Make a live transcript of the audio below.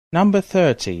Number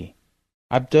 30.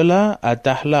 Abdullah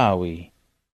ad-DAHLAWI,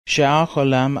 Shah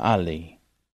Ghulam Ali.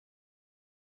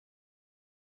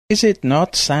 Is it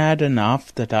not sad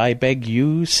enough that I beg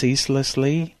you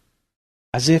ceaselessly,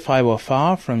 as if I were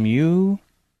far from you,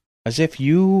 as if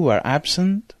you were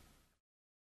absent?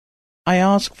 I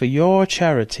ask for your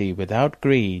charity without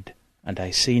greed, and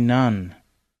I see none.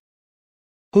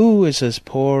 Who is as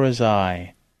poor as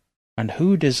I, and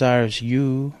who desires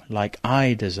you like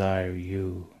I desire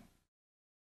you?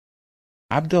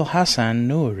 Abdul Hassan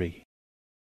Noori.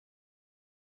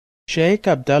 Sheikh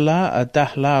Abdullah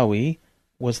ad-DAHLAWI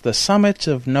was the summit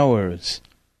of knowers,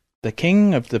 the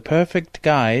king of the perfect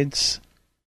guides,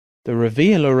 the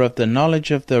revealer of the knowledge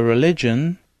of the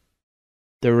religion,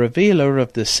 the revealer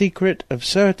of the secret of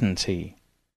certainty,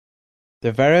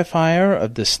 the verifier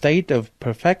of the state of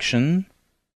perfection,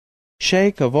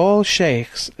 sheikh of all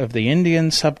sheikhs of the Indian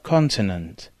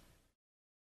subcontinent,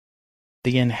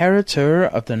 the inheritor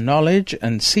of the knowledge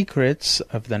and secrets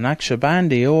of the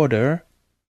Naqshbandi order.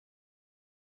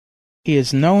 He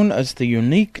is known as the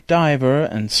unique diver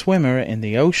and swimmer in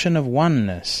the ocean of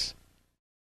oneness,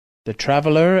 the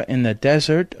traveler in the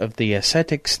desert of the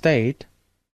ascetic state,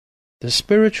 the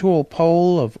spiritual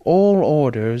pole of all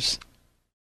orders,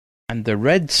 and the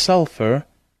red sulphur,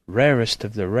 rarest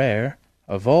of the rare,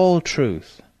 of all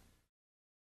truth.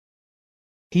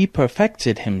 He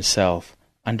perfected himself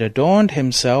and adorned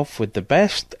himself with the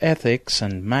best ethics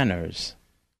and manners.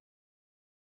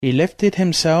 He lifted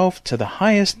himself to the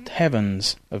highest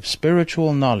heavens of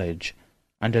spiritual knowledge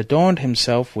and adorned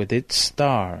himself with its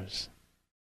stars.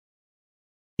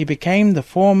 He became the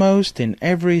foremost in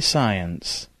every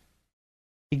science.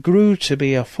 He grew to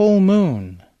be a full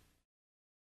moon.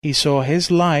 He saw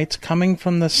his light coming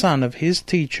from the sun of his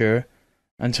teacher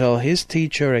until his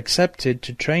teacher accepted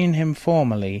to train him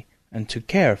formally and to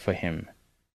care for him.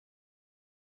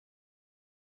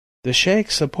 The sheikh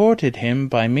supported him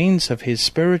by means of his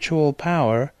spiritual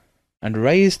power and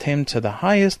raised him to the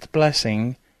highest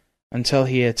blessing until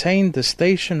he attained the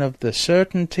station of the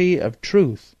certainty of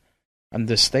truth and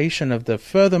the station of the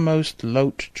furthermost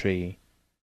lot tree.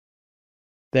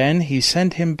 Then he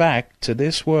sent him back to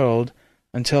this world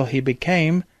until he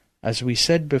became, as we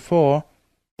said before,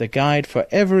 the guide for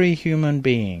every human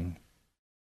being.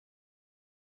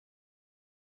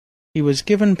 He was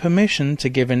given permission to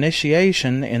give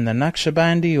initiation in the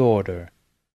Naqshbandi order.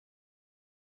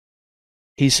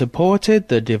 He supported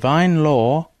the divine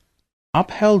law,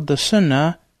 upheld the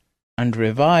Sunnah, and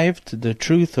revived the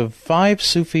truth of 5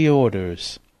 Sufi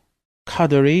orders: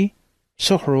 Qadri,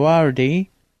 Suhrawardi,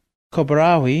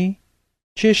 Kobrawi,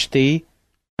 Chishti,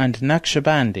 and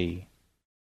Naqshbandi.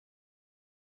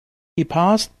 He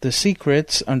passed the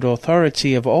secrets and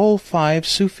authority of all 5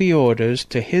 Sufi orders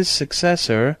to his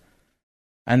successor,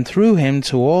 and through him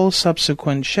to all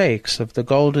subsequent sheikhs of the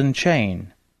Golden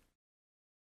Chain.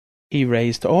 He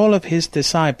raised all of his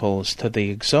disciples to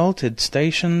the exalted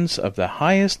stations of the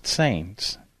highest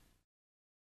saints.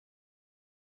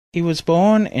 He was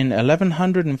born in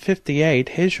 1158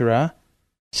 Hijra,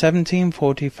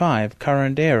 1745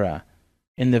 current era,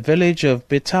 in the village of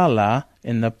Bitala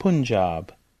in the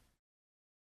Punjab.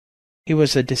 He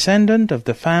was a descendant of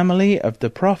the family of the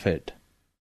Prophet.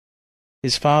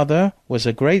 His father was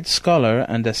a great scholar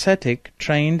and ascetic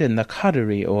trained in the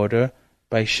Qadri order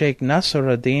by Sheikh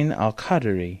Nasruddin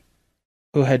al-Qadri,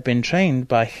 who had been trained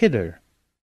by Khidr.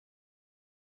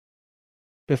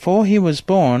 Before he was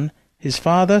born, his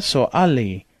father saw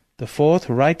Ali, the 4th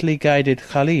rightly guided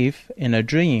Khalif, in a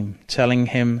dream, telling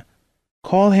him,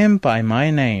 "Call him by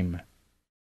my name."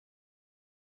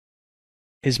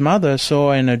 His mother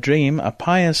saw in a dream a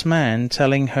pious man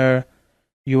telling her,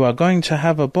 "You are going to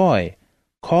have a boy.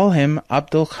 Call him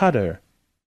Abdul Qadir."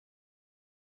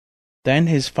 Then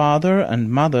his father and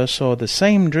mother saw the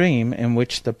same dream in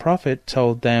which the Prophet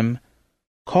told them,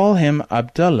 "Call him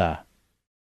Abdullah."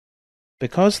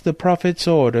 Because the Prophet's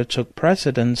order took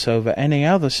precedence over any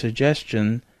other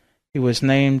suggestion, he was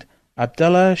named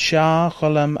Abdullah Shah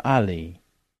Ghulam Ali.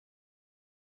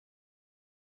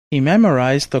 He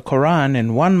memorized the Quran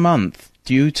in 1 month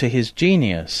due to his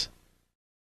genius.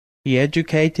 He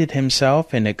educated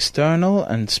himself in external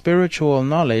and spiritual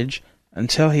knowledge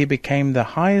until he became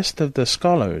the highest of the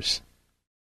scholars.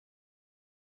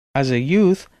 As a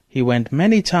youth, he went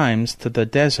many times to the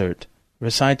desert,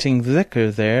 reciting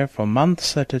dhikr there for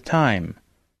months at a time,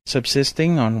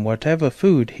 subsisting on whatever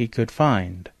food he could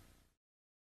find.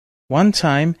 One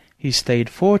time he stayed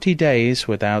 40 days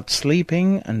without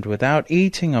sleeping and without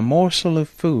eating a morsel of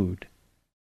food.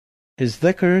 His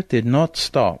dhikr did not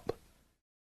stop.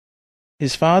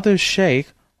 His father's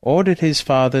sheikh ordered his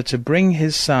father to bring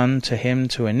his son to him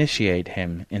to initiate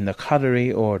him in the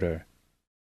Qadri order.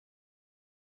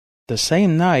 The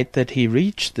same night that he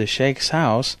reached the Sheikh's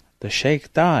house, the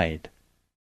Sheikh died.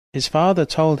 His father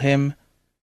told him,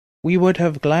 "We would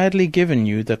have gladly given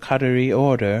you the Qadri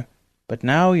order, but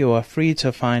now you are free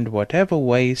to find whatever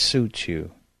way suits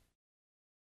you."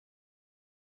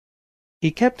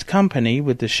 He kept company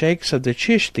with the Sheikhs of the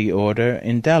Chishti order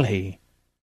in Delhi.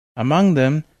 Among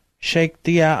them, Sheikh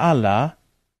Dia Allah,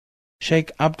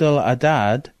 Sheikh Abdul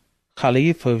Adad,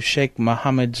 Khalif of Sheikh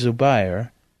Muhammad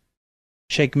Zubair,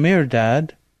 Sheikh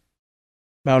Mirdad,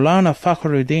 Maulana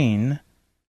Fakhruddin,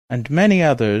 and many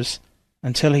others,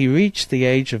 until he reached the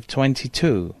age of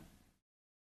 22.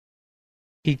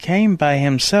 He came by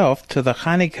himself to the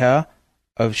Khanikah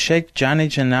of Sheikh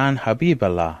Jani-Janan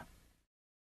Habiballah.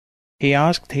 He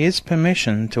asked his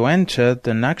permission to enter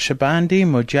the Naqshbandi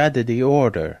Mujaddidi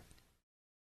order.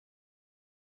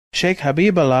 Sheikh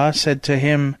Habiballah said to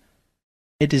him,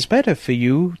 "It is better for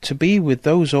you to be with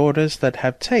those orders that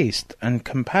have taste and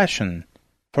compassion,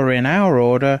 for in our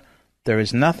order there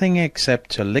is nothing except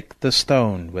to lick the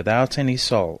stone without any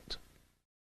salt."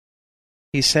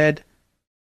 He said,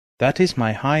 "That is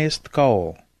my highest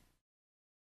goal."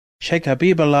 Sheikh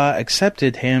Habiballah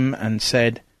accepted him and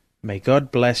said, "May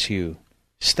God bless you.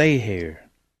 Stay here."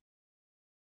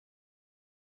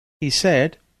 He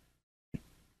said,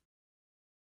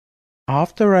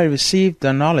 "After I received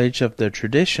the knowledge of the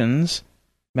traditions,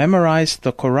 memorized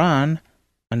the Quran,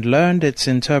 and learned its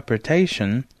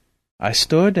interpretation, I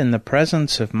stood in the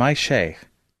presence of my Sheikh.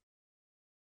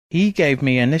 He gave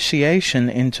me initiation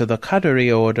into the Qadri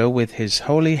order with his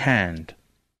holy hand.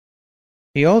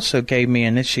 He also gave me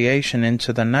initiation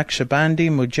into the Naqshbandi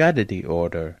Mujaddidi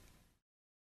order.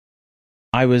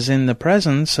 I was in the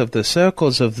presence of the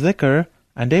circles of dhikr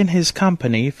and in his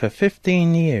company for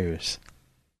 15 years.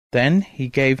 Then he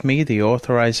gave me the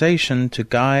authorization to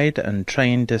guide and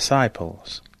train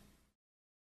disciples.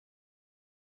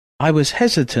 I was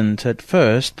hesitant at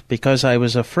first because I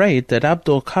was afraid that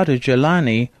Abdul Qadir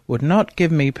Jilani would not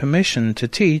give me permission to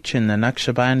teach in the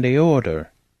Naqshbandi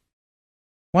order.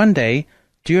 One day,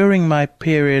 during my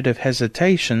period of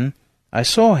hesitation, I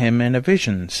saw him in a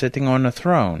vision sitting on a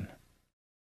throne.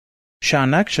 Shah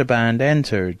Naqshband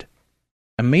entered.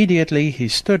 Immediately he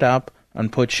stood up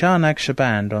and put Shah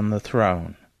Naqshband on the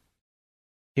throne.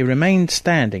 He remained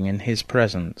standing in his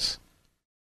presence.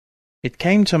 It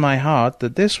came to my heart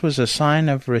that this was a sign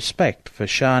of respect for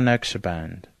Shah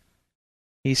Naqshband.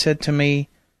 He said to me,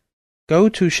 "Go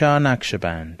to Shah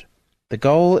Naqshband. The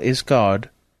goal is God.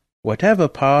 Whatever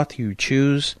path you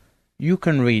choose, you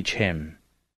can reach Him."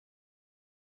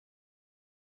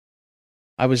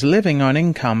 I was living on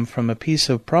income from a piece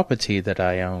of property that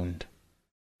I owned.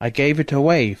 I gave it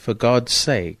away for God's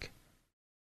sake.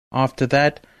 After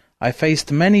that, I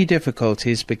faced many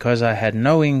difficulties because I had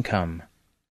no income.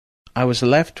 I was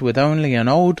left with only an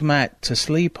old mat to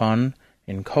sleep on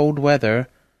in cold weather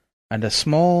and a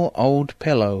small old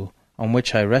pillow on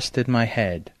which I rested my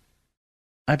head.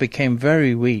 I became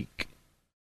very weak.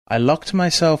 I locked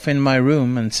myself in my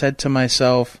room and said to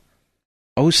myself,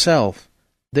 "O self,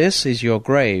 this is your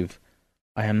grave.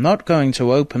 I am not going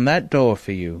to open that door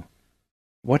for you.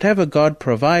 Whatever God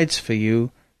provides for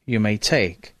you, you may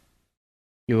take.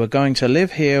 You are going to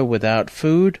live here without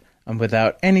food and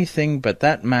without anything but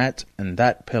that mat and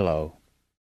that pillow.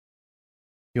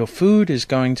 Your food is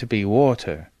going to be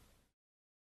water.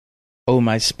 O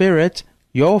my spirit,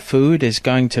 your food is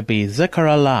going to be dhikr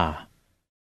Allah."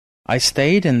 I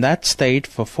stayed in that state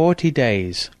for 40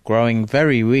 days, growing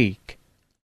very weak,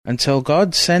 until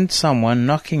God sent someone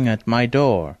knocking at my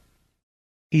door.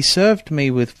 He served me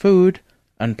with food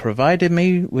and provided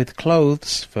me with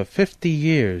clothes for 50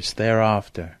 years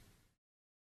thereafter.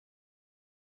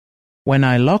 When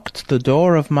I locked the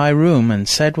door of my room and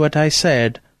said what I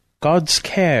said, God's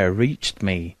care reached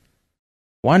me.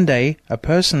 One day a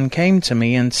person came to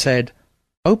me and said,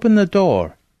 "Open the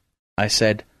door." I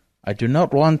said, "I do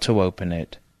not want to open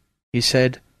it." He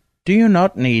said, "Do you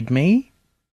not need me?"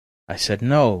 I said,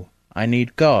 "No, I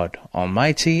need God,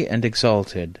 Almighty and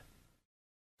Exalted."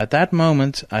 At that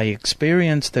moment I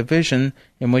experienced a vision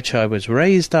in which I was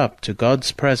raised up to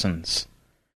God's presence.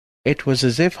 It was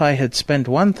as if I had spent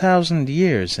 1,000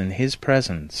 years in His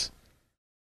presence.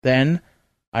 Then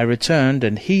I returned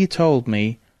and He told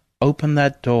me, "Open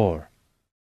that door."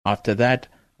 After that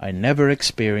I never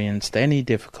experienced any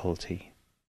difficulty.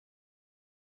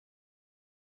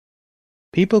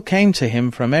 People came to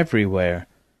him from everywhere.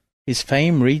 His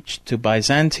fame reached to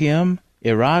Byzantium,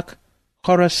 Iraq,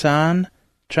 Khorasan,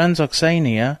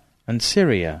 Transoxania, and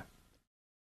Syria.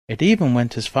 It even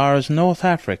went as far as North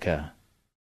Africa.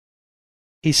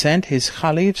 He sent his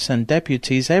caliphs and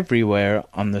deputies everywhere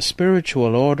on the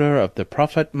spiritual order of the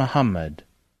Prophet Muhammad.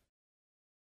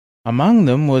 Among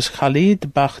them was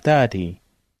Khalid Baghdadi.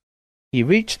 He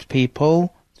reached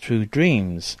people through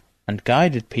dreams and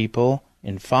guided people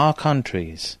in far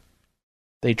countries.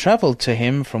 They travelled to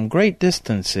him from great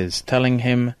distances, telling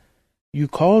him, "You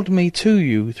called me to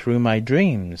you through my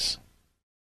dreams."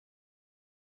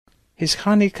 His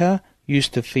khanqah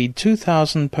used to feed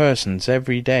 2,000 persons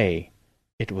every day.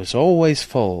 It was always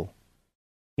full.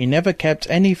 He never kept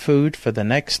any food for the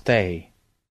next day.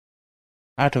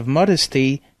 Out of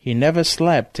modesty, he never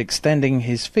slept extending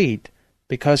his feet,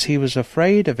 because he was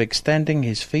afraid of extending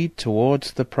his feet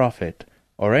towards the Prophet,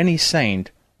 or any saint,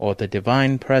 or the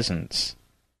divine presence.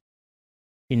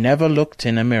 He never looked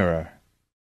in a mirror.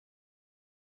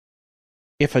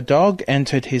 If a dog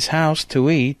entered his house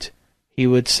to eat, he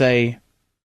would say,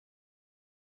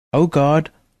 "O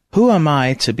God, who am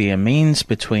I to be a means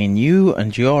between you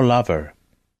and your lover?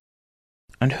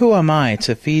 And who am I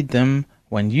to feed them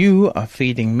when you are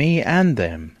feeding me and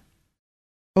them?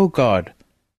 O God,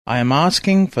 I am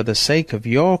asking for the sake of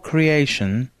your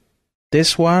creation,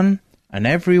 this one and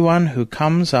everyone who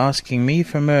comes asking me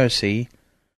for mercy,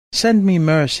 send me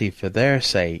mercy for their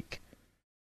sake.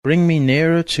 Bring me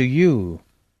nearer to you.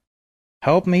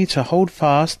 Help me to hold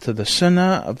fast to the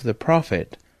sunnah of the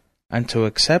Prophet, and to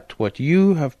accept what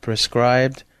you have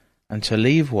prescribed, and to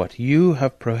leave what you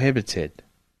have prohibited."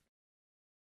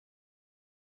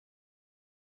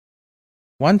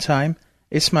 One time,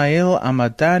 Ismail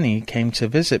Ahmadani came to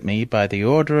visit me by the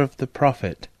order of the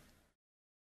Prophet.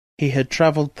 He had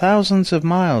travelled thousands of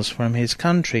miles from his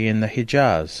country in the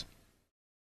Hijaz.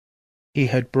 He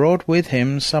had brought with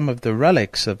him some of the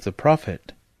relics of the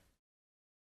Prophet.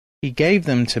 He gave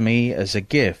them to me as a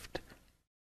gift.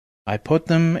 I put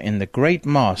them in the great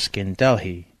mosque in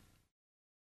Delhi.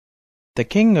 The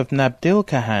king of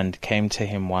Nabdilkahand came to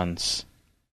him once.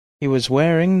 He was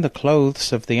wearing the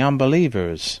clothes of the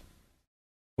unbelievers.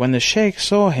 When the sheikh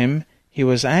saw him, he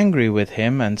was angry with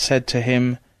him and said to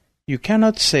him, "You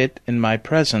cannot sit in my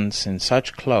presence in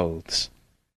such clothes."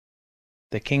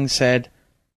 The king said,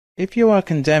 "If you are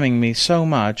condemning me so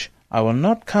much, I will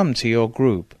not come to your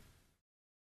group."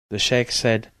 The sheikh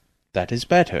said, "That is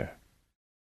better."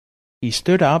 He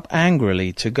stood up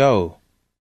angrily to go.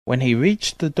 When he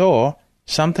reached the door,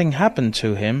 something happened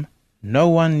to him, no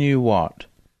one knew what.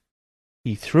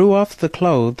 He threw off the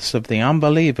clothes of the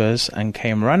unbelievers and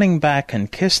came running back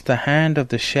and kissed the hand of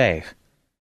the sheikh.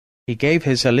 He gave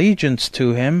his allegiance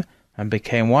to him and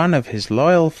became one of his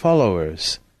loyal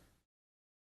followers.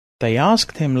 They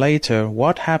asked him later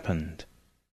what happened.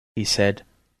 He said,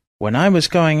 "When I was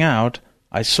going out,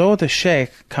 I saw the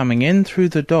sheikh coming in through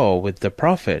the door with the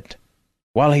Prophet,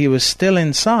 while he was still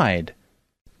inside.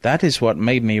 That is what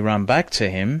made me run back to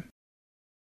him."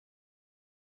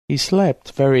 He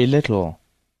slept very little.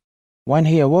 When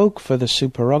he awoke for the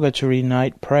supererogatory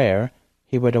night prayer,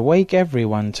 he would awake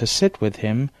everyone to sit with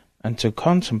him and to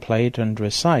contemplate and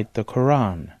recite the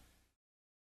Quran.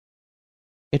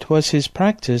 It was his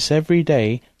practice every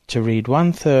day to read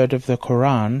 1/3 of the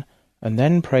Quran and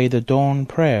then pray the dawn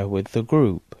prayer with the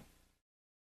group.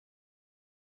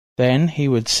 Then he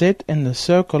would sit in the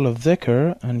circle of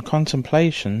dhikr and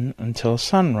contemplation until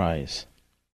sunrise.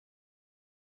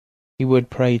 He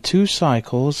would pray 2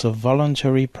 cycles of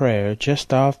voluntary prayer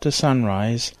just after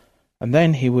sunrise, and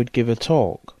then he would give a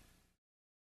talk.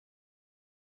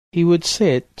 He would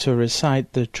sit to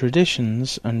recite the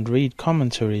traditions and read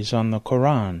commentaries on the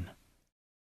Quran.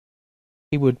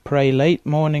 He would pray late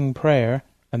morning prayer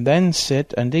and then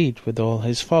sit and eat with all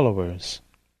his followers.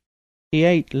 He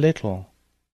ate little.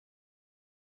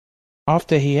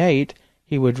 After he ate,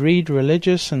 he would read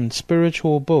religious and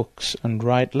spiritual books and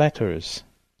write letters.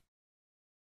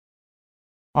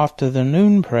 After the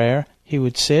noon prayer, he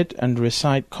would sit and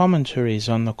recite commentaries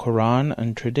on the Quran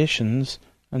and traditions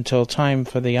until time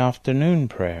for the afternoon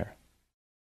prayer.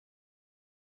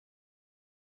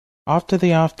 After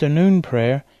the afternoon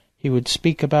prayer, he would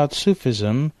speak about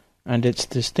Sufism and its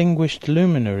distinguished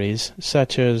luminaries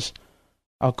such as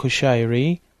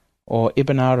Al-Kushairi or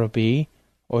Ibn Arabi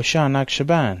or Shah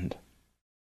Naqshband.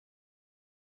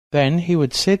 Then he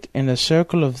would sit in a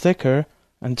circle of dhikr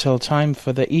until time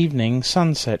for the evening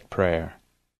sunset prayer.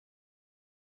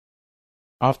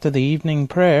 After the evening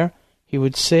prayer, he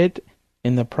would sit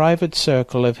in the private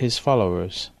circle of his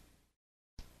followers.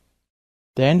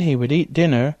 Then he would eat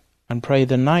dinner and pray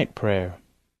the night prayer.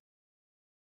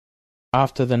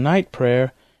 After the night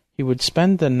prayer, he would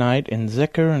spend the night in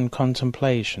dhikr and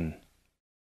contemplation.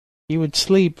 He would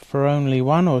sleep for only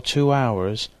 1 or 2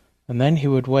 hours, and then he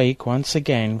would wake once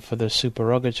again for the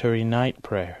supererogatory night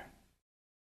prayer.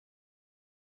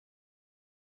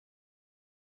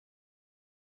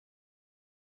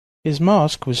 His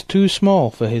mosque was too small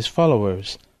for his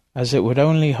followers, as it would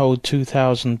only hold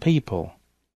 2,000 people.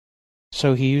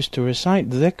 So he used to recite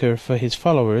dhikr for his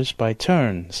followers by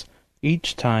turns,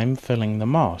 each time filling the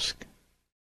mosque.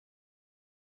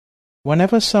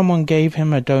 Whenever someone gave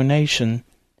him a donation,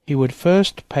 he would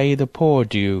first pay the poor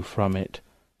due from it,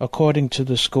 according to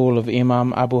the school of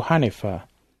Imam Abu Hanifa,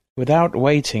 without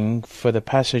waiting for the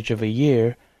passage of a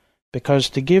year,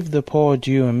 because to give the poor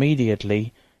due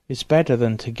immediately is better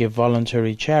than to give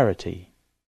voluntary charity.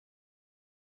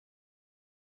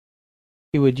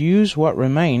 He would use what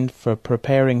remained for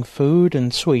preparing food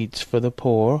and sweets for the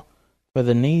poor, for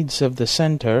the needs of the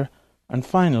center, and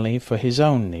finally for his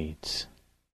own needs.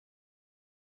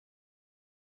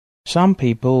 Some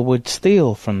people would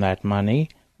steal from that money,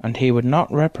 and he would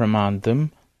not reprimand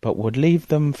them, but would leave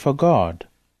them for God.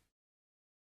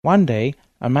 One day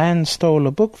a man stole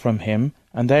a book from him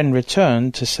and then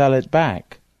returned to sell it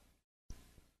back.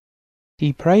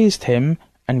 He praised him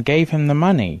and gave him the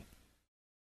money.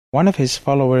 One of his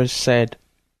followers said,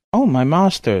 "Oh, my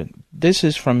master, this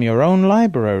is from your own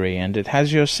library, and it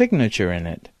has your signature in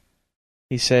it."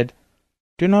 He said,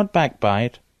 "Do not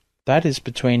backbite. That is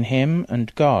between him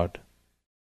and God."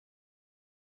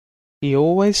 He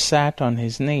always sat on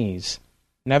his knees,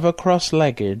 never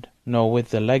cross-legged, nor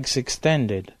with the legs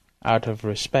extended, out of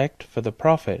respect for the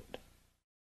Prophet.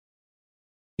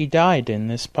 He died in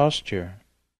this posture.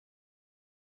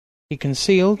 He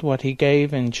concealed what he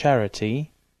gave in charity.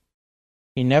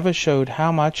 He never showed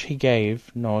how much he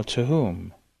gave, nor to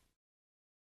whom.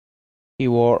 He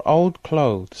wore old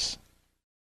clothes.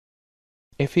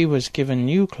 If he was given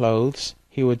new clothes,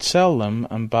 he would sell them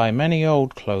and buy many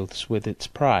old clothes with its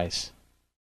price.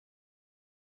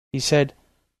 He said,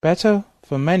 "Better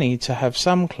for many to have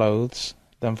some clothes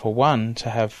than for one to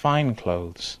have fine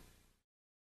clothes."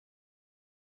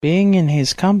 Being in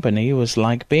his company was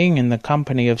like being in the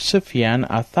company of Sufyan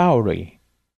al-Thawri.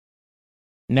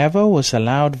 Never was a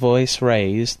loud voice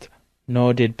raised,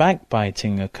 nor did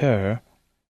backbiting occur,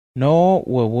 nor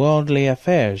were worldly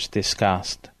affairs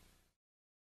discussed.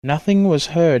 Nothing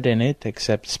was heard in it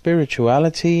except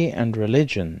spirituality and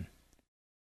religion.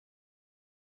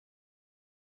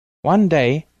 One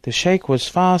day the sheikh was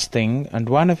fasting, and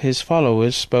one of his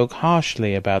followers spoke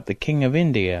harshly about the king of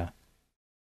India.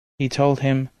 He told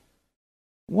him,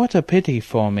 "What a pity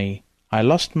for me! I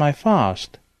lost my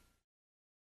fast."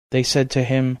 They said to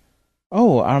him,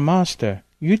 "Oh, our master,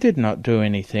 you did not do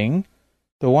anything.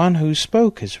 The one who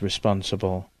spoke is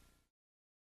responsible."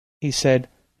 He said,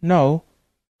 "No,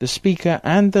 the speaker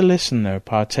and the listener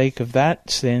partake of that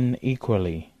sin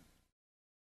equally."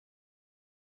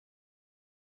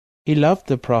 He loved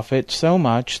the Prophet so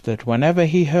much that whenever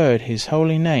he heard his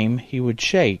holy name he would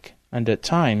shake and at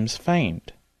times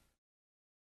faint.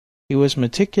 He was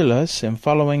meticulous in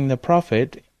following the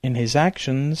Prophet in his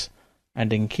actions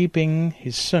and in keeping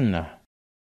his sunnah.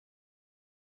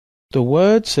 The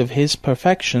words of his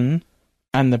perfection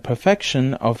and the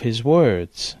perfection of his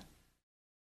words.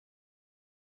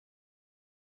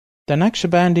 The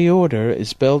Naqshbandi order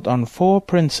is built on 4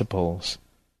 principles: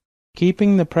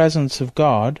 keeping the presence of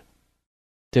God,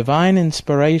 divine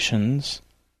inspirations,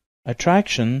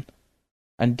 attraction,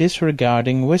 and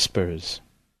disregarding whispers.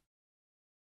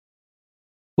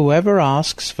 Whoever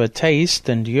asks for taste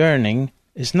and yearning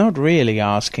is not really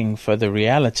asking for the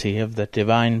reality of the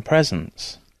divine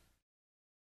presence.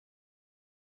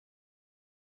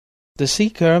 The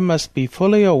seeker must be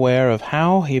fully aware of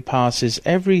how he passes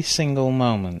every single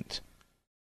moment.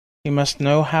 He must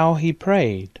know how he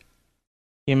prayed.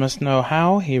 He must know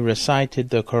how he recited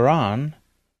the Quran.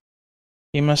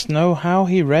 He must know how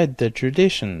he read the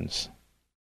traditions.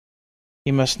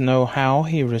 He must know how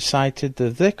he recited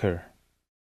the dhikr.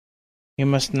 He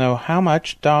must know how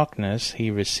much darkness he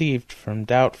received from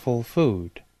doubtful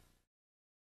food.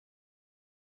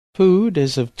 Food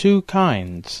is of 2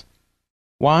 kinds.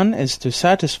 One is to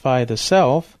satisfy the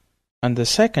self, and the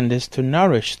second is to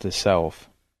nourish the self.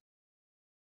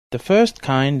 The first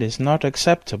kind is not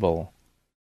acceptable,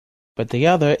 but the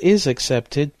other is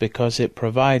accepted because it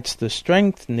provides the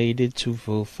strength needed to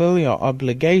fulfill your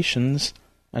obligations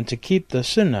and to keep the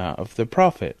sunnah of the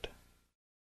Prophet.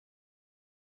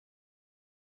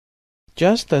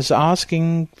 Just as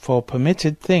asking for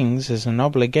permitted things is an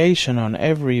obligation on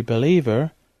every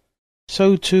believer,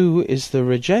 so too is the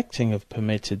rejecting of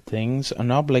permitted things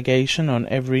an obligation on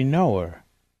every knower.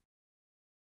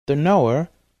 The knower,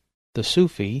 the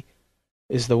Sufi,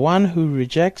 is the one who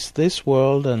rejects this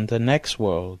world and the next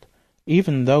world,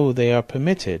 even though they are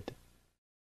permitted.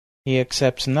 He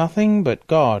accepts nothing but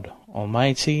God,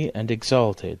 Almighty and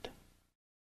Exalted.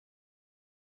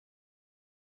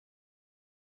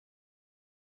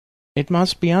 It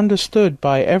must be understood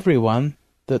by everyone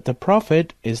that the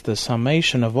Prophet is the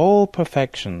summation of all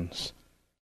perfections.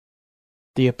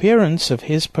 The appearance of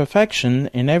his perfection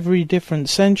in every different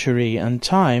century and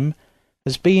time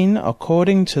has been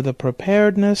according to the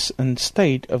preparedness and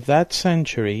state of that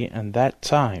century and that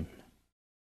time.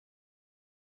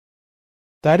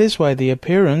 That is why the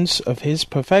appearance of his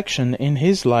perfection in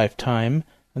his lifetime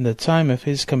and the time of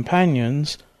his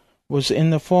companions was in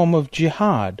the form of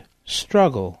jihad,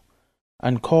 struggle,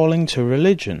 and calling to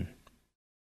religion.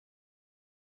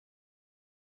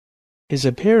 His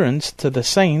appearance to the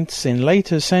saints in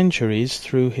later centuries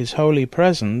through his holy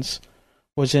presence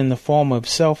was in the form of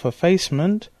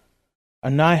self-effacement,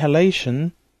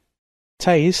 annihilation,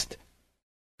 taste,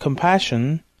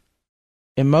 compassion,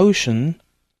 emotion,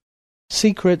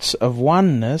 secrets of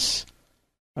oneness,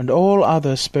 and all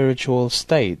other spiritual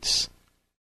states.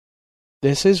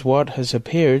 This is what has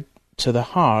appeared to the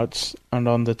hearts and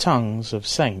on the tongues of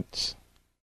saints.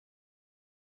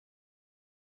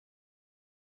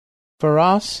 For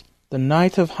us, the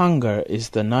night of hunger is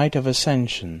the night of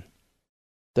ascension.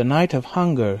 The night of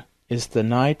hunger is the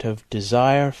night of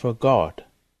desire for God.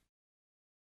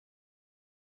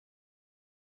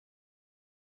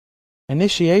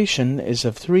 Initiation is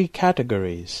of 3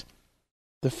 categories.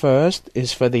 The first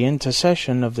is for the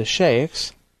intercession of the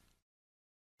sheikhs.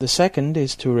 The second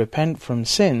is to repent from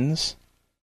sins.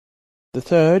 The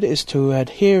third is to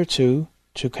adhere to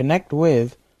connect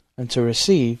with, and to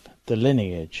receive the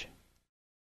lineage.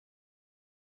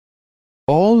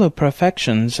 All the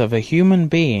perfections of a human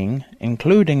being,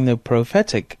 including the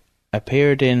prophetic,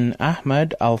 appeared in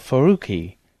Ahmad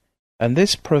al-Faruqi, and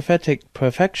this prophetic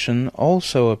perfection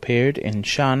also appeared in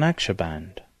Shah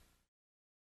Naqshband.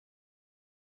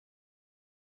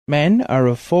 Men are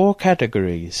of 4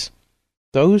 categories.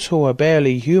 Those who are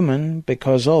barely human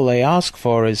because all they ask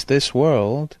for is this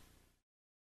world.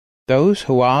 Those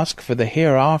who ask for the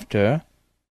hereafter.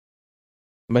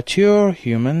 Mature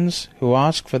humans who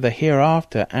ask for the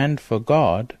hereafter and for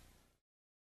God.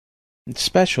 And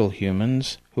special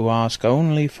humans who ask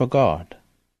only for God.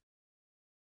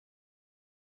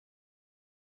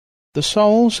 The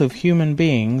souls of human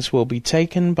beings will be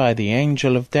taken by the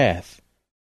angel of death,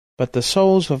 but the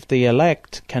souls of the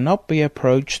elect cannot be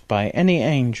approached by any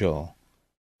angel.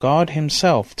 God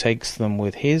himself takes them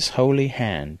with his holy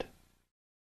hand.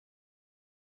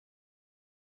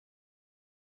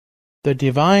 The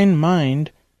divine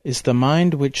mind is the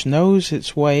mind which knows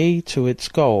its way to its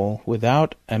goal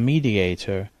without a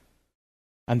mediator,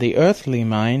 and the earthly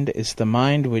mind is the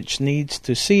mind which needs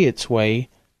to see its way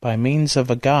by means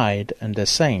of a guide and a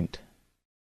saint.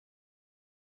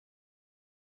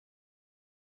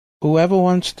 Whoever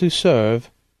wants to serve,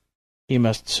 he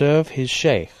must serve his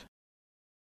sheikh.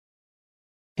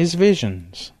 His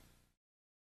visions.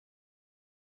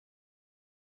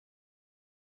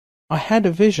 I had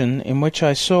a vision in which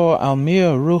I saw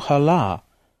Amir Ruhallah,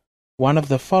 one of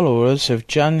the followers of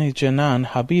Jani Janan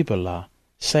Habibullah,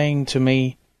 saying to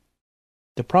me,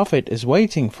 "The Prophet is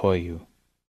waiting for you."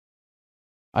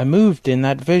 I moved in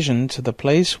that vision to the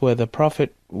place where the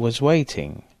Prophet was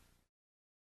waiting.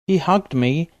 He hugged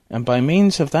me, and by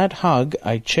means of that hug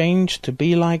I changed to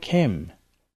be like him.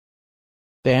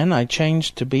 Then I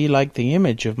changed to be like the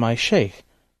image of my sheikh,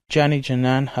 Jani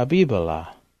Janan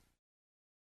Habibullah.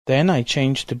 Then I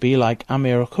changed to be like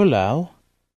Amir Khulal.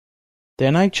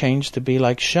 Then I changed to be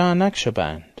like Shah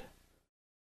Naqshband.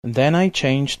 And then I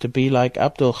changed to be like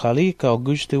Abdul Khaliq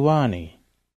al-Gujdiwani.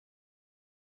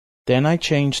 Then I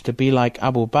changed to be like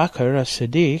Abu Bakr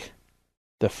as-Siddiq,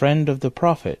 the friend of the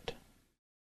Prophet.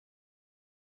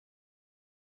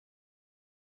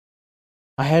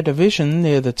 I had a vision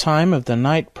near the time of the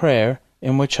night prayer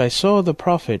in which I saw the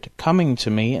Prophet coming to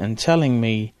me and telling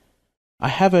me, "I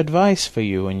have advice for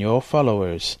you and your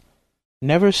followers.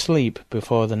 Never sleep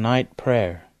before the night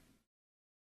prayer."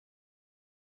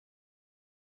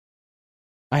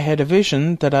 I had a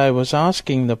vision that I was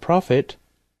asking the Prophet,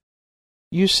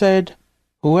 "You said,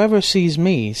 'Whoever sees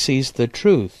me sees the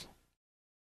truth.'"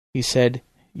 He said,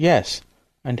 "Yes,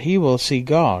 and he will see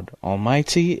God,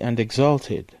 Almighty and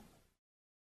Exalted."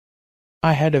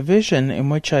 I had a vision in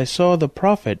which I saw the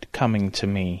Prophet coming to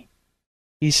me.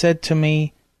 He said to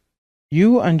me,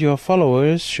 "You and your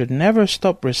followers should never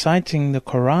stop reciting the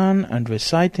Quran and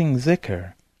reciting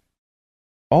zikr.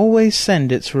 Always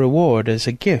send its reward as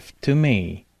a gift to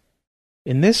me.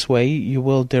 In this way you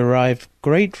will derive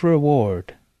great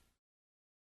reward."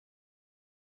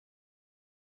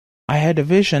 I had a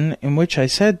vision in which I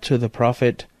said to the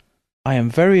Prophet, I am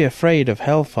very afraid of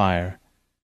hellfire.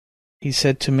 He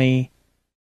said to me,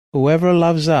 Whoever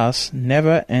loves us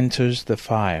never enters the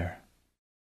fire.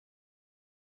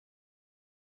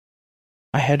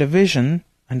 I had a vision,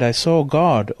 and I saw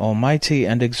God, Almighty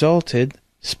and Exalted,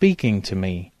 speaking to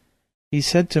me. He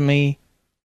said to me,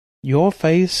 Your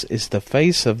face is the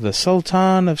face of the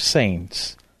Sultan of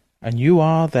Saints, and you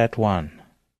are that one.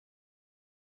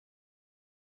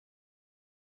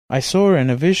 I saw in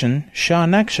a vision Shah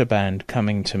Naqshband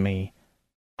coming to me,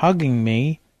 hugging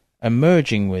me, and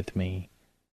merging with me.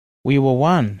 We were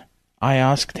one. I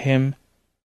asked him,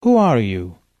 Who are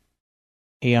you?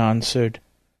 He answered,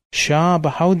 Shah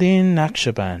Bahauddin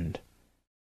Naqshband,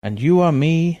 and you are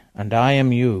me, and I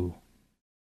am you.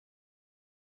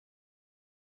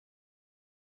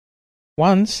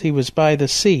 Once he was by the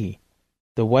sea.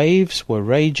 The waves were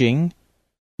raging.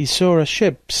 He saw a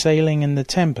ship sailing in the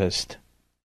tempest.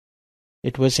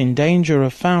 It was in danger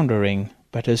of foundering,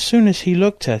 but as soon as he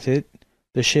looked at it,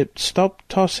 the ship stopped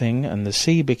tossing and the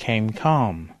sea became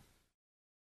calm.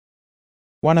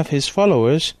 One of his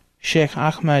followers, Sheikh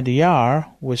Ahmad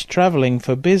Yar, was travelling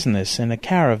for business in a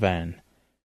caravan.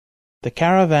 The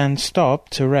caravan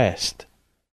stopped to rest.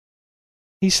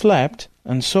 He slept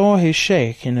and saw his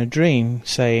sheikh in a dream,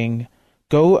 saying,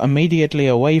 Go immediately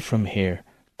away from here.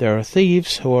 There are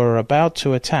thieves who are about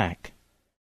to attack.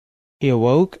 He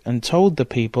awoke and told the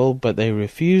people, but they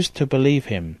refused to believe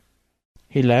him.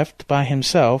 He left by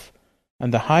himself,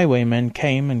 and the highwaymen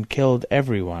came and killed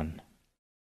everyone.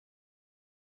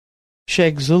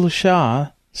 Sheikh Zul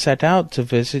Shah set out to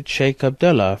visit Sheikh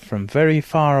Abdullah from very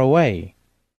far away.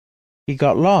 He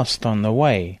got lost on the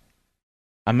way.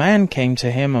 A man came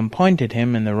to him and pointed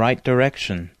him in the right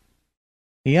direction.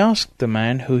 He asked the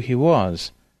man who he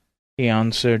was. He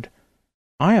answered,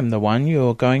 I am the one you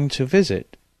are going to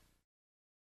visit.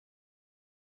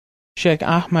 Sheikh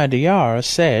Ahmad Yar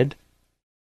said,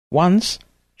 Once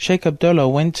Sheikh Abdullah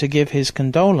went to give his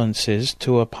condolences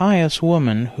to a pious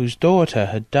woman whose daughter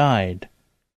had died.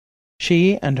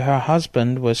 She and her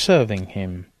husband were serving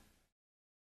him.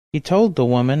 He told the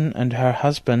woman and her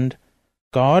husband,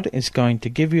 God is going to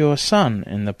give you a son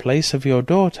in the place of your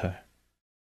daughter.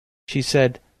 She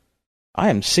said, I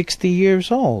am 60 years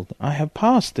old. I have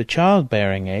passed the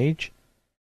childbearing age.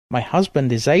 My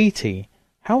husband is 80.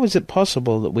 How is it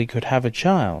possible that we could have a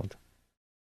child?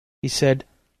 He said,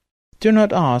 Do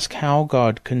not ask how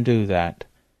God can do that.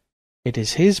 It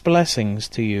is His blessings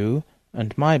to you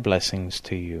and my blessings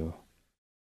to you.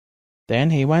 Then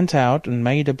he went out and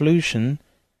made ablution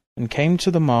and came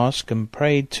to the mosque and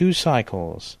prayed 2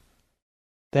 cycles.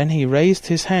 Then he raised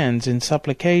his hands in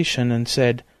supplication and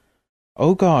said,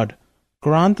 O God,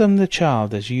 grant them the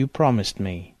child as you promised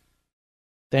me.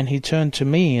 Then he turned to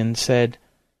me and said,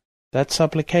 That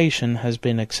supplication has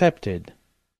been accepted.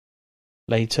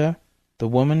 Later, the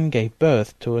woman gave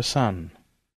birth to a son.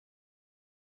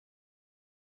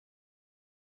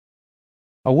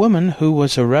 A woman who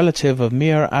was a relative of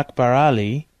Mir Akbar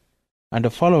Ali and a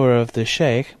follower of the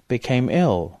Sheikh became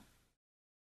ill.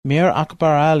 Mir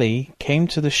Akbar Ali came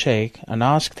to the Sheikh and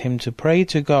asked him to pray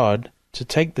to God to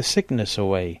take the sickness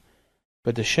away,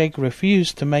 but the Sheikh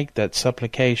refused to make that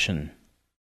supplication.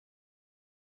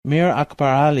 Mir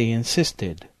Akbar Ali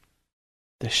insisted.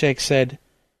 The Sheikh said,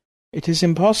 It is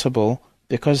impossible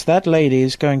because that lady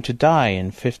is going to die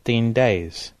in 15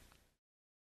 days.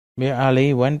 Mir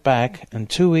Ali went back and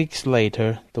 2 weeks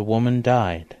later the woman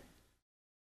died.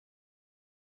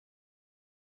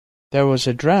 There was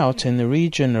a drought in the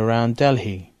region around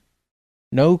Delhi.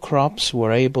 No crops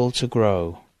were able to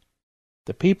grow.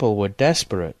 The people were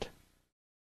desperate.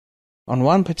 On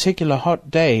one particular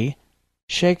hot day,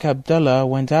 Sheikh Abdullah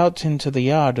went out into the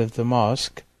yard of the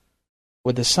mosque.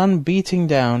 With the sun beating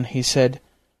down, he said,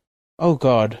 O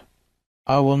God,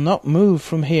 I will not move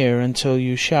from here until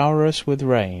you shower us with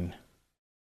rain.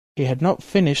 He had not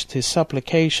finished his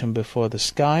supplication before the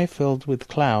sky filled with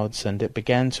clouds and it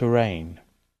began to rain.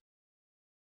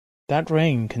 That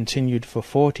rain continued for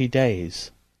 40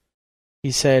 days.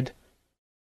 He said,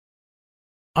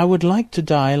 I would like to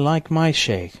die like my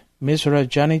Sheikh, Misra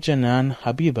Jani Janan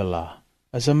Habiballah,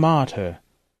 as a martyr,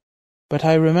 but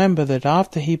I remember that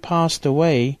after he passed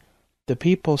away, the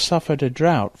people suffered a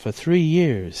drought for 3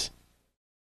 years.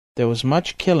 There was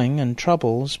much killing and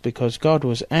troubles because God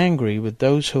was angry with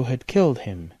those who had killed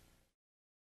him.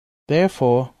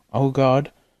 Therefore, O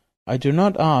God, I do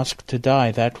not ask to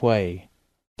die that way,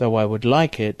 though I would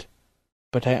like it,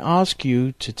 but I ask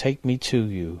you to take me to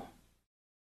you.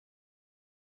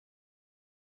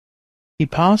 He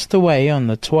passed away on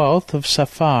the 12th of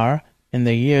Safar in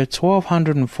the year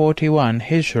 1241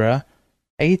 Hijra,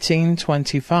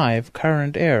 1825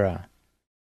 current era.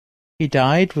 He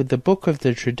died with the book of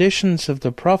the traditions of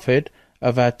the Prophet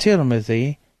of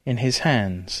at-Tirmidhi in his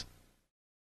hands.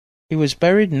 He was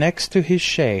buried next to his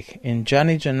sheikh in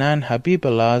Jani Janan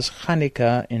Habibullah's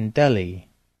Khanika in Delhi.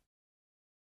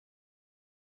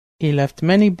 He left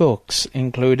many books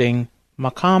including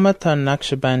Maqamat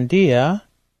al-Naqshbandiyya,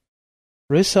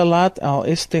 Risalat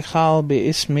al-Istikhal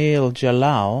bi-Ismi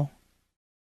al-Jalal,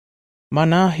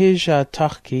 Manahij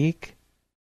al-Tahqiq,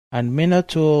 and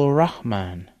Minatul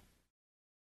Rahman.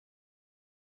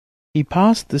 He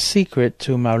passed the secret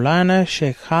to Maulana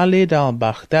Sheikh Khalid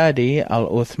al-Baghdadi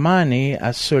al-Uthmani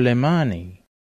as-Sulaimani.